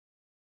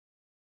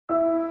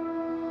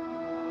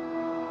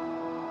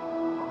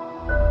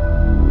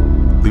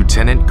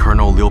Lieutenant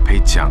Colonel Liu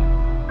Peiqiang,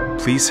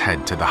 please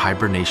head to the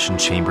hibernation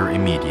chamber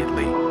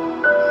immediately.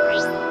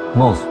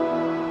 Moss,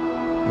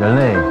 人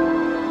类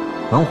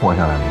能活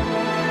下来吗？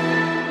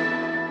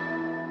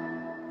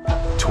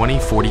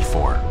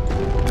 2044,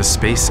 the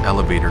space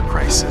elevator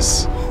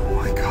crisis.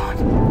 Oh my god.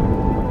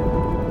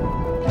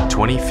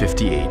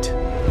 2058,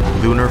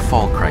 lunar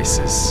fall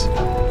crisis.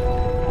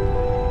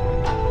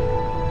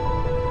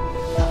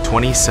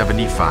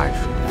 2075,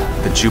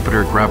 the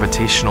Jupiter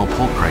gravitational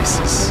pull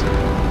crisis.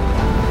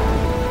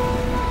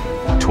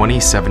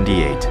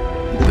 2078,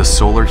 the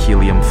solar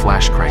helium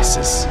flash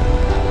crisis.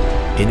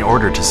 In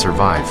order to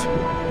survive,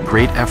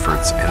 great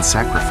efforts and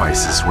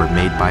sacrifices were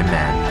made by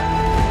man,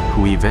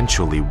 who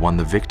eventually won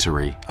the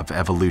victory of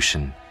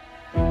evolution.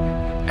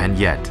 And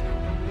yet,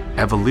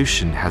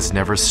 evolution has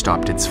never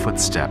stopped its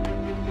footstep.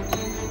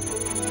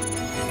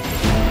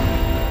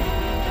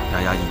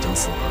 丫丫已经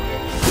死了。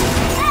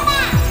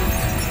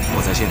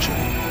我在现实里。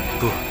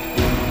不，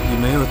你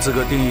没有资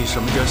格定义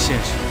什么叫现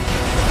实。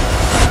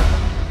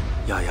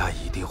丫丫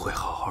一定会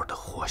好好的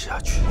活下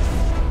去。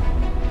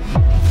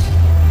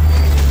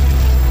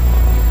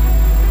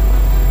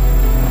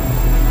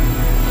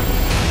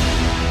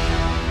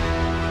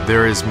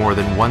 There is more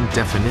than one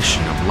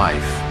definition of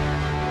life.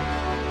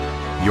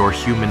 Your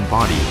human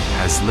body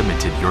has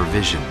limited your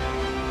vision.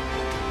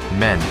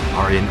 Men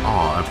are in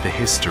awe of the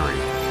history,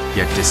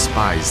 yet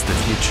despise the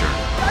future.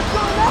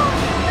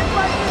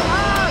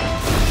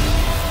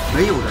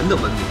 没有人的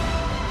文明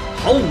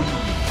毫无意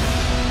义。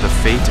 The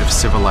fate of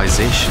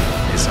civilization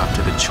is up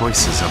to the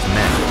choices of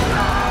men.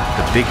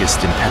 The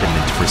biggest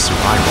impediment for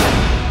survival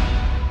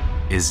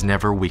is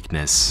never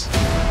weakness,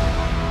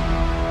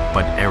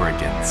 but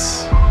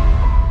arrogance.